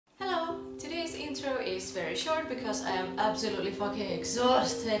intro is very short because I am absolutely fucking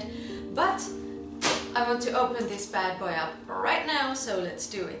exhausted, but I want to open this bad boy up right now, so let's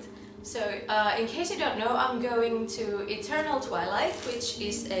do it. So, in case you don't know, I'm going to Eternal Twilight, which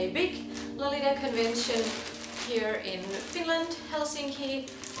is a big Lolita convention here in Finland, Helsinki,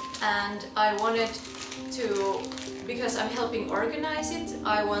 and I wanted to, because I'm helping organize it,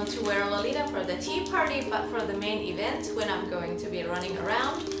 I want to wear Lolita for the tea party, but for the main event, when I'm going to be running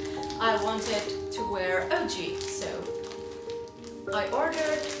around, I wanted to wear OG, so I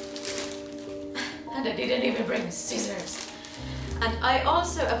ordered, and I didn't even bring scissors. And I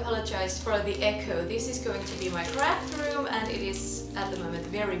also apologize for the echo. This is going to be my craft room and it is at the moment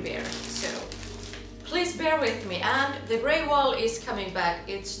very bare, so please bear with me. And the grey wall is coming back,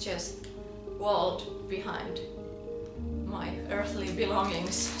 it's just walled behind my earthly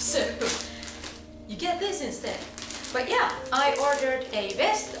belongings, so you get this instead. But yeah, I ordered a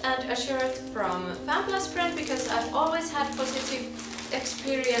vest and a shirt from Friend because I've always had positive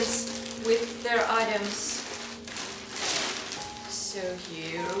experience with their items. So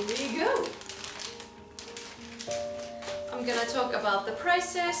here we go. I'm gonna talk about the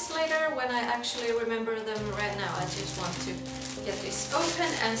prices later when I actually remember them. Right now I just want to get this open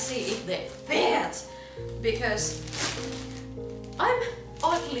and see if they fit, because I'm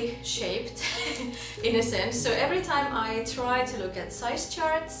oddly shaped in a sense, so every time I try to look at size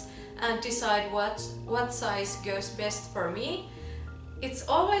charts and decide what size goes best for me, it's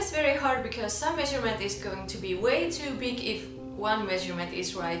always very hard because some measurement is going to be way too big if one measurement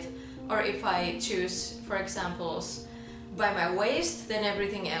is right, or if I choose, for example, by my waist, then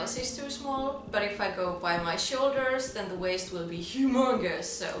everything else is too small, but if I go by my shoulders, then the waist will be humongous.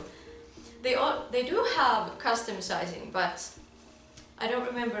 So they do have custom sizing, but I don't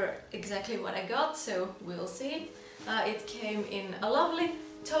remember exactly what I got, so we'll see. It came in a lovely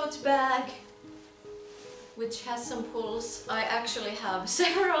tote bag, which has some pulls. I actually have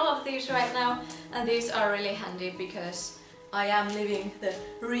several of these right now, and these are really handy because I am living the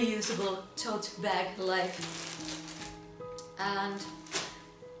reusable tote bag life. And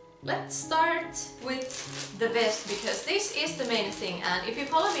let's start with the vest, because this is the main thing, and if you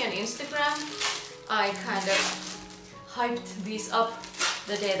follow me on Instagram, I kind of hyped these up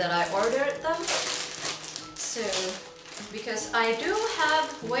the day that I ordered them. So, because I do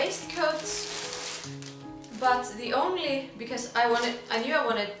have waistcoats, but because I knew I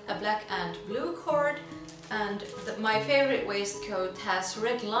wanted a black and blue cord, and my favorite waistcoat has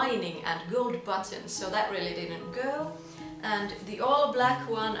red lining and gold buttons, so that really didn't go. And the all black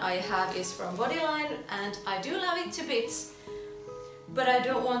one I have is from Bodyline, and I do love it to bits, but I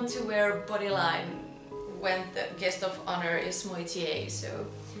don't want to wear Bodyline when the guest of honor is Moitié, so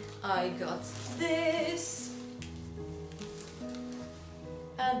I got this.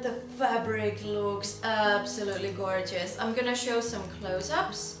 And the fabric looks absolutely gorgeous. I'm gonna show some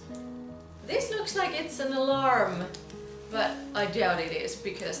close-ups. This looks like it's an alarm, but I doubt it is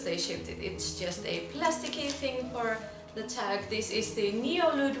because they shipped it. It's just a plasticky thing for the tag. This is the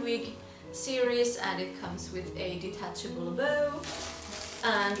Neo Ludwig series and it comes with a detachable bow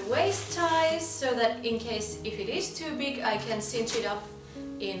and waist ties, so that in case if it is too big I can cinch it up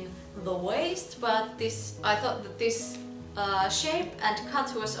in the waist. But I thought that this shape and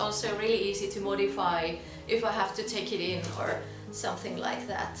cut was also really easy to modify if I have to take it in or something like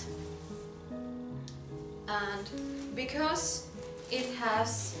that. And because it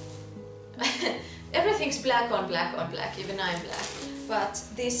has everything's black on black on black, even I'm black, but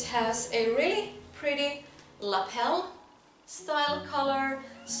this has a really pretty lapel style color,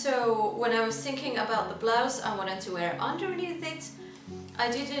 so when I was thinking about the blouse I wanted to wear underneath it,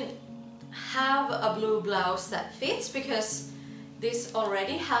 I didn't have a blue blouse that fits because this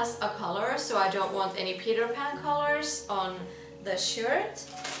already has a color, so I don't want any Peter Pan colors on the shirt.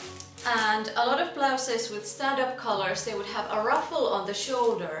 And a lot of blouses with stand-up colors, they would have a ruffle on the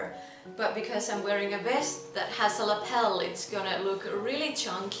shoulder, but because I'm wearing a vest that has a lapel, it's gonna look really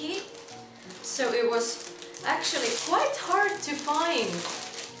chunky. So it was actually quite hard to find,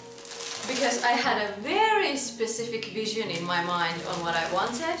 because I had a very specific vision in my mind on what I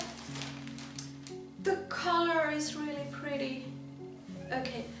wanted. The color is really pretty.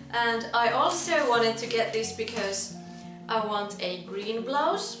 Okay, and I also wanted to get this because I want a green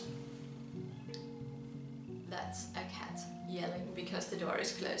blouse. That's a cat yelling because the door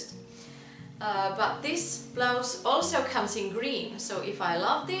is closed. But this blouse also comes in green, so if I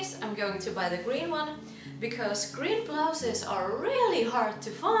love this, I'm going to buy the green one, because green blouses are really hard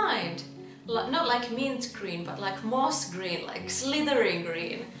to find. Not like mint green, but like moss green, like slithering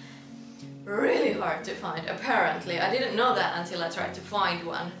green. Really hard to find, apparently. I didn't know that until I tried to find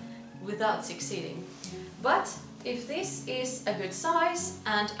one. without succeeding. But if this is a good size,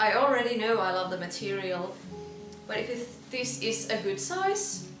 and I already know I love the material, but if this is a good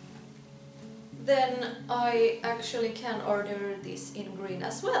size, then I actually can order this in green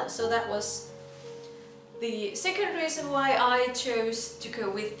as well. So that was the second reason why I chose to go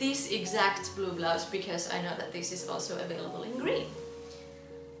with this exact blue blouse, because I know that this is also available in green.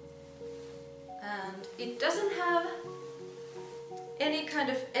 And it doesn't have any kind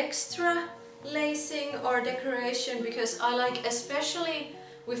of extra lacing or decoration, because I like, especially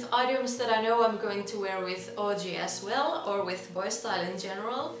with items that I know I'm going to wear with OG as well, or with boy style in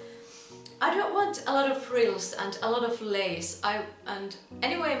general, I don't want a lot of frills and a lot of lace. And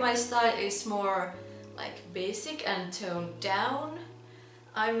anyway, my style is more like basic and toned down.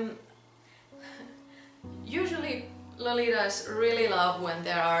 Usually Lolitas really love when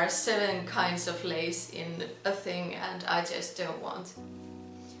there are 7 kinds of lace in a thing, and I just don't want.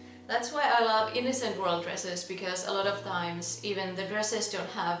 That's why I love innocent world dresses, because a lot of times even the dresses don't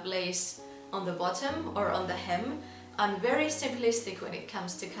have lace on the bottom or on the hem. I'm very simplistic when it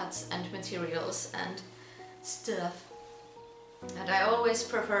comes to cuts and materials and stuff. And I always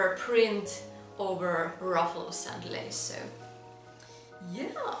prefer print over ruffles and lace, so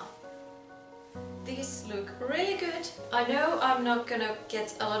yeah. These look really good. I know I'm not gonna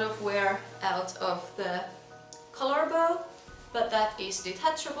get a lot of wear out of the collar bow, but that is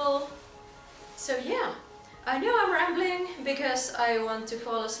detachable. So yeah, I know I'm rambling because I want to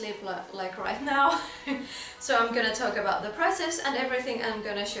fall asleep like right now. So I'm gonna talk about the prices and everything. I'm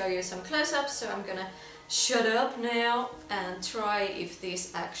gonna show you some close-ups, so I'm gonna shut up now and try if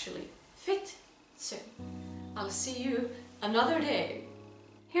these actually fit. So I'll see you another day.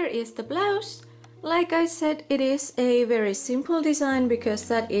 Here is the blouse. Like I said, it is a very simple design, because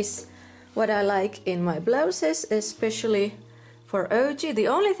that is what I like in my blouses, especially for OG. The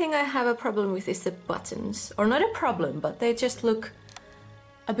only thing I have a problem with is the buttons. Or not a problem, but they just look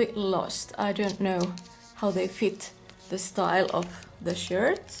a bit lost. I don't know how they fit the style of the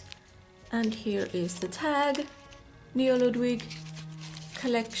shirt. And here is the tag, Neo Ludwig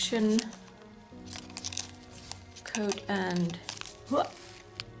collection, coat and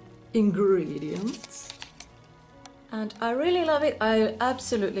ingredients. And I really love it. I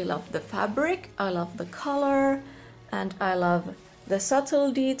absolutely love the fabric, I love the color, and I love the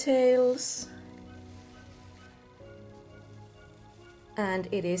subtle details. And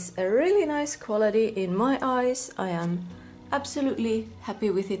it is a really nice quality in my eyes. I am absolutely happy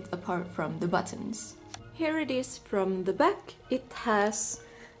with it, apart from the buttons. Here it is from the back. It has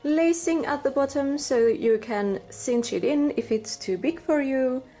lacing at the bottom, so you can cinch it in if it's too big for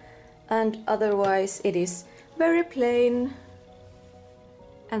you, and otherwise it is very plain,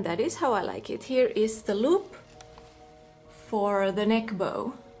 and that is how I like it. Here is the loop for the neck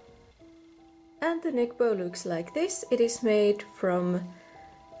bow, and the neck bow looks like this. It is made from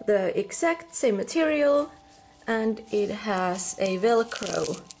the exact same material, and it has a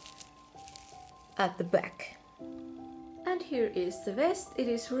velcro at the back. And here is the vest. It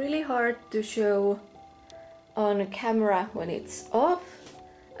is really hard to show on camera when it's off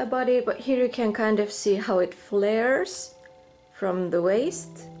a body, but here you can kind of see how it flares from the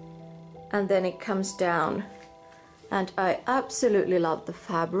waist and then it comes down. And I absolutely love the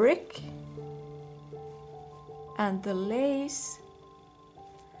fabric and the lace,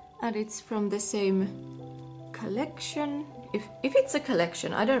 and it's from the same collection. If it's a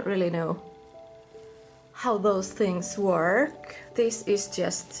collection, I don't really know how those things work. This is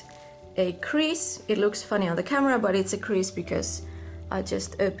just a crease. It looks funny on the camera, but it's a crease because I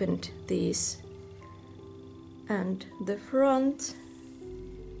just opened these. And the front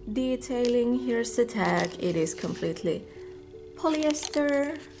detailing, here's the tag. It is completely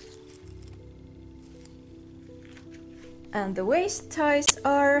polyester. And the waist ties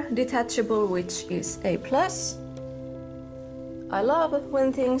are detachable, which is a plus. I love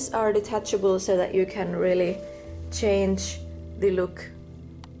when things are detachable so that you can really change the look.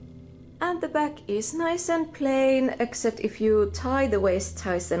 And the back is nice and plain, except if you tie the waist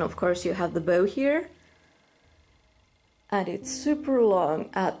ties, then of course you have the bow here. And it's super long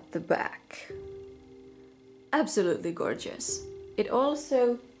at the back. Absolutely gorgeous. It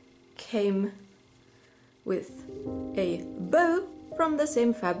also came with a bow from the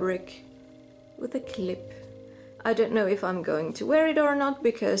same fabric with a clip. I don't know if I'm going to wear it or not,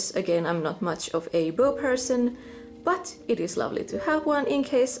 because again, I'm not much of a bow person, but it is lovely to have one in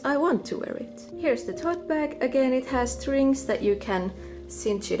case I want to wear it. Here's the tote bag. Again, it has strings that you can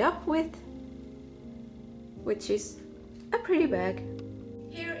cinch it up with, which is a pretty bag.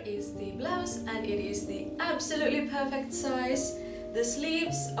 Here is the blouse, and it is the absolutely perfect size. The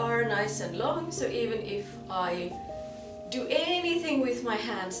sleeves are nice and long, so even if I do anything with my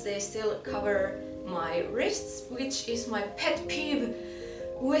hands, they still cover my wrists, which is my pet peeve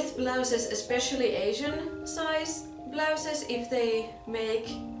with blouses, especially Asian size blouses. If they make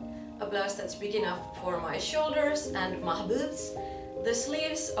a blouse that's big enough for my shoulders and my boobs, the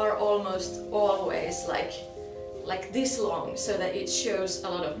sleeves are almost always like this long, so that it shows a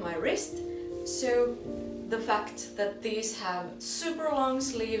lot of my wrist. So the fact that these have super long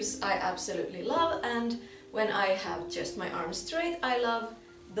sleeves I absolutely love, and when I have just my arms straight, I love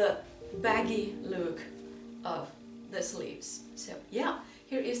the baggy look of the sleeves. So yeah,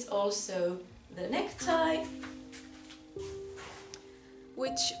 here is also the necktie,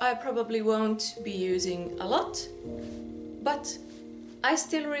 which I probably won't be using a lot, but I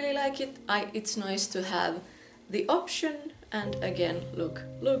still really like it. It's nice to have the option, and again,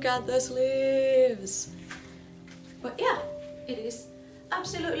 look at the sleeves. But yeah, it is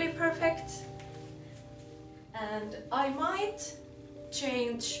absolutely perfect. And I might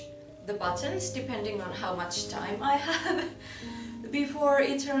change the buttons depending on how much time I have before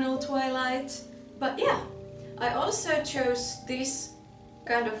Eternal Twilight. But yeah, I also chose this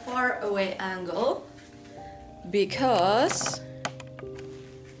kind of far away angle because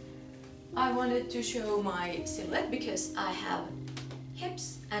I wanted to show my silhouette, because I have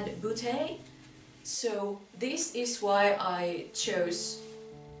hips and booty. So this is why I chose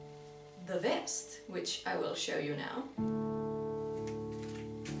the vest, which I will show you now.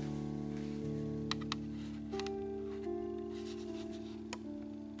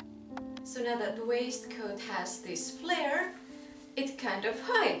 So now that the waistcoat has this flare, it kind of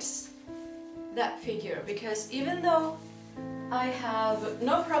hides that figure, because even though I have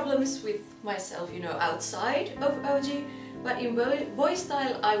no problems with myself, you know, outside of OG, but in boy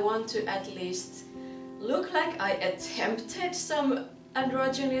style I want to at least look like I attempted some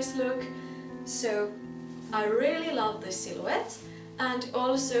androgynous look. So I really love the silhouette, and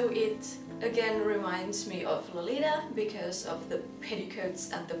also it again reminds me of Lolita because of the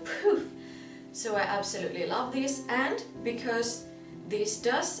petticoats and the poof. So I absolutely love this, and because this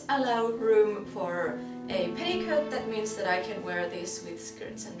does allow room for a petticoat, that means that I can wear this with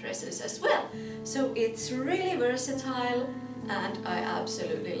skirts and dresses as well. So it's really versatile and I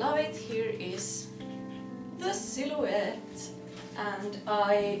absolutely love it. Here is the silhouette, and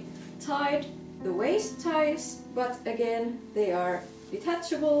I tied the waist ties, but again they are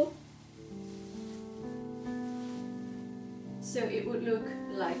detachable, so it would look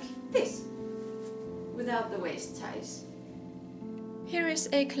like this without the waist ties. Here is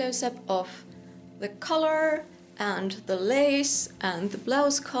a close-up of the color and the lace and the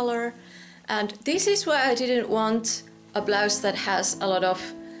blouse color, and this is why I didn't want a blouse that has a lot of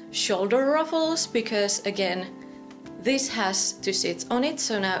shoulder ruffles, because again this has to sit on it,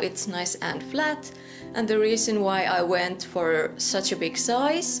 so now it's nice and flat. And the reason why I went for such a big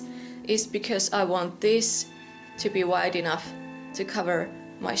size is because I want this to be wide enough to cover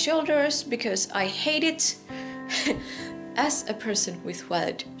my shoulders, because I hate it. As a person with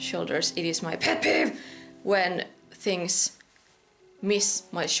wide shoulders, it is my pet peeve when things miss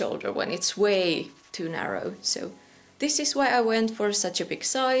my shoulder, when it's way too narrow. So this is why I went for such a big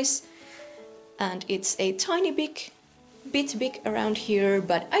size, and it's a tiny bit big around here,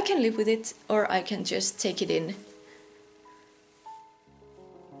 but I can live with it, or I can just take it in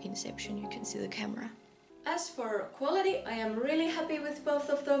Inception, you can see the camera. As for quality, I am really happy with both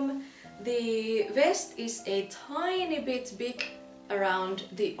of them. The vest is a tiny bit big around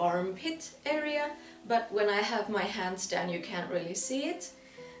the armpit area, but when I have my hands down you can't really see it.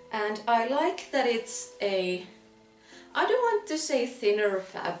 And I like that it's a, I don't want to say thinner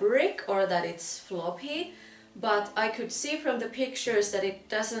fabric or that it's floppy, but I could see from the pictures that it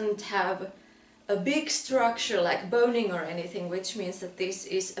doesn't have a big structure like boning or anything, which means that this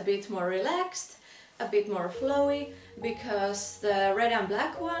is a bit more relaxed, a bit more flowy, because the red and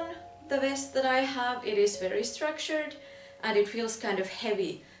black one, the vest that I have, it is very structured and it feels kind of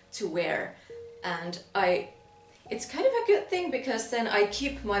heavy to wear. And it's kind of a good thing, because then I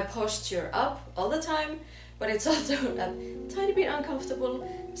keep my posture up all the time, but it's also a tiny bit uncomfortable,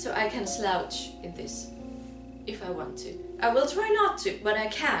 so I can slouch in this if I want to. I will try not to, but I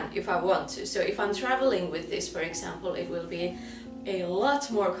can if I want to. So if I'm traveling with this, for example, it will be a lot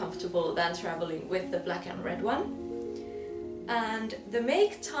more comfortable than traveling with the black and red one. And the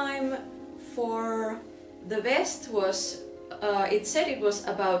make time for the vest was, it said it was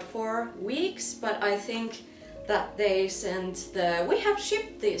about 4 weeks, but I think that they sent we have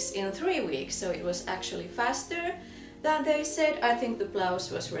shipped this in 3 weeks, so it was actually faster than they said. I think the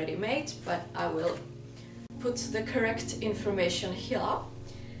blouse was ready-made, but I will put the correct information here.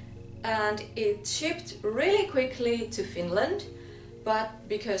 And it shipped really quickly to Finland, but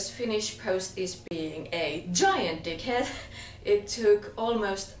because Finnish post is being a giant dickhead, it took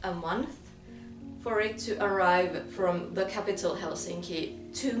almost a month for it to arrive from the capital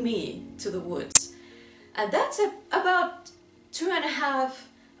Helsinki to me, to the woods. And that's about 2.5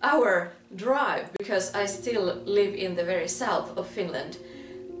 hour drive, because I still live in the very south of Finland.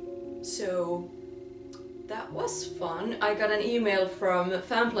 So that was fun. I got an email from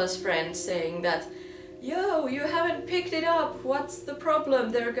Fampla's friend saying that, yo, you haven't picked it up, what's the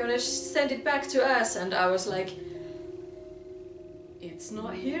problem? They're gonna send it back to us. And I was like, it's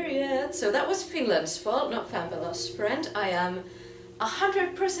not here yet. So that was Finland's fault, not Fampla's friend. I am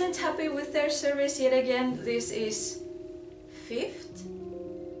 100% happy with their service yet again. This is 5th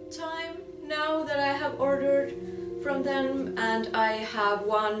time now that I have ordered from them, and I have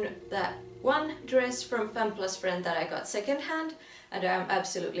one dress from Fampla's friend that I got secondhand, and I'm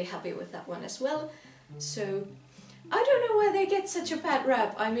absolutely happy with that one as well. So I don't know why they get such a bad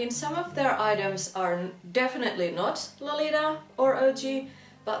rap. I mean, some of their items are definitely not Lolita or OG,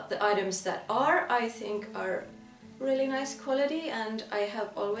 but the items that are, I think, are really nice quality, and I have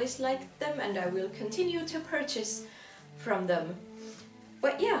always liked them, and I will continue to purchase from them.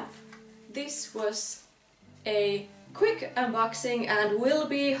 But yeah, this was a quick unboxing and will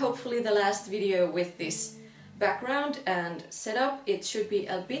be hopefully the last video with this background and setup. It should be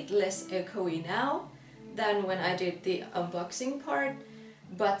a bit less echoey now than when I did the unboxing part,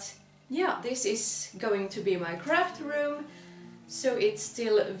 but yeah, this is going to be my craft room, so it's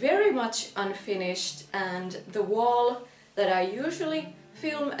still very much unfinished, and the wall that I usually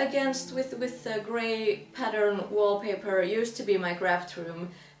film against with the grey pattern wallpaper used to be my craft room,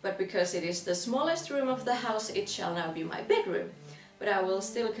 but because it is the smallest room of the house, it shall now be my bedroom. But I will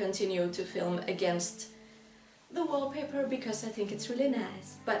still continue to film against the wallpaper because I think it's really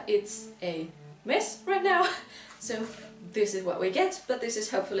nice. But it's a mess right now, so this is what we get, but this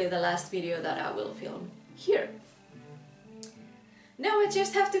is hopefully the last video that I will film here. Now I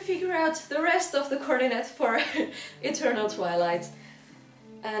just have to figure out the rest of the coordinate for Eternal Twilight.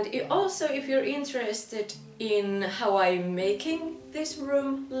 And also, if you're interested in how I'm making this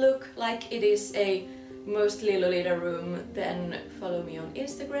room look like it is a mostly Lolita room, then follow me on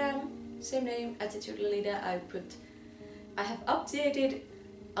Instagram, same name, @Lolita. I have updated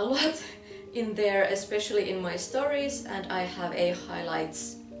a lot in there, especially in my stories, and I have a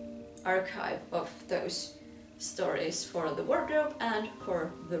highlights archive of those stories for the wardrobe and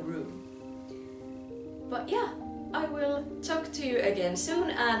for the room. But yeah, I will talk to you again soon,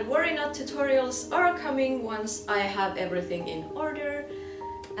 and worry not, tutorials are coming once I have everything in order.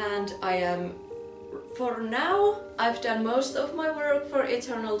 And for now, I've done most of my work for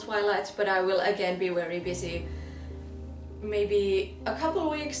Eternal Twilight, but I will again be very busy, maybe a couple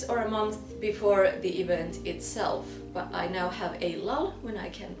weeks or a month before the event itself. But I now have a lull when I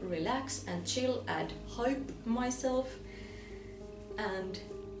can relax and chill and hype myself and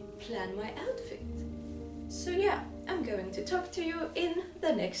plan my outfit. So yeah, I'm going to talk to you in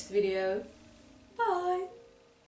the next video. Bye!